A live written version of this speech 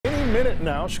minute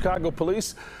now, Chicago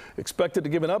police expected to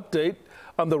give an update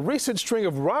on the recent string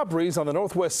of robberies on the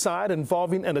northwest side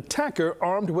involving an attacker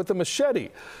armed with a machete.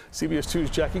 CBS 2's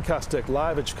Jackie Kostek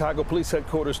live at Chicago Police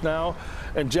Headquarters now.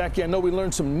 And Jackie, I know we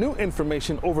learned some new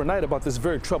information overnight about this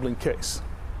very troubling case.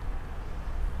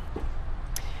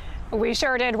 We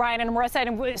sure did, Ryan and Marissa.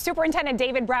 And Superintendent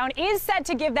David Brown is set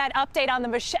to give that update on the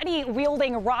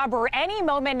machete-wielding robber any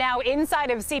moment now inside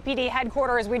of CPD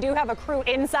headquarters. We do have a crew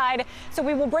inside, so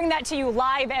we will bring that to you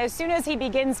live as soon as he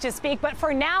begins to speak. But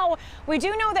for now, we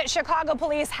do know that Chicago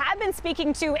police have been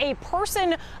speaking to a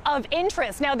person of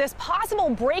interest. Now, this possible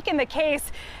break in the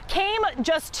case came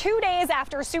just 2 days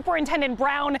after Superintendent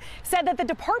Brown said that the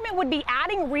department would be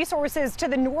adding resources to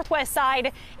the northwest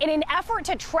side in an effort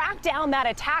to track down that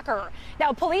attacker.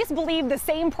 Now, police believe the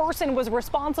same person was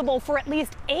responsible for at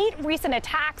least 8 recent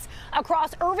attacks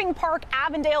across Irving Park,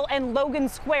 Avondale, and Logan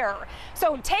Square.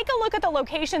 So take a look at the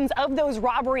locations of those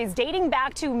robberies dating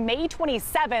back to May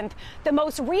 27th, the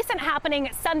most recent happening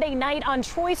Sunday night on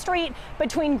Troy Street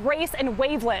between Grace and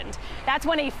Waveland. That's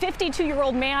when a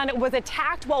 52-year-old man was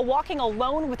attacked while walking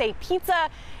alone with a pizza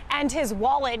and his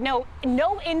wallet. No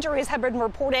injuries have been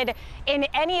reported in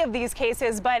any of these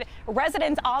cases, but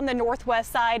residents on the northwest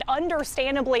side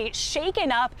understandably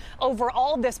shaken up over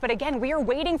all of this. But again, we are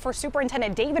waiting for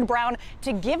Superintendent David Brown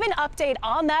to give an update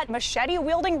on that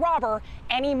machete-wielding robber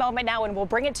any moment now, and we'll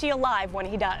bring it to you live when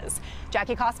he does.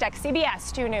 Jackie Kostek,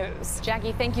 CBS 2 News.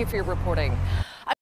 Jackie, thank you for your reporting.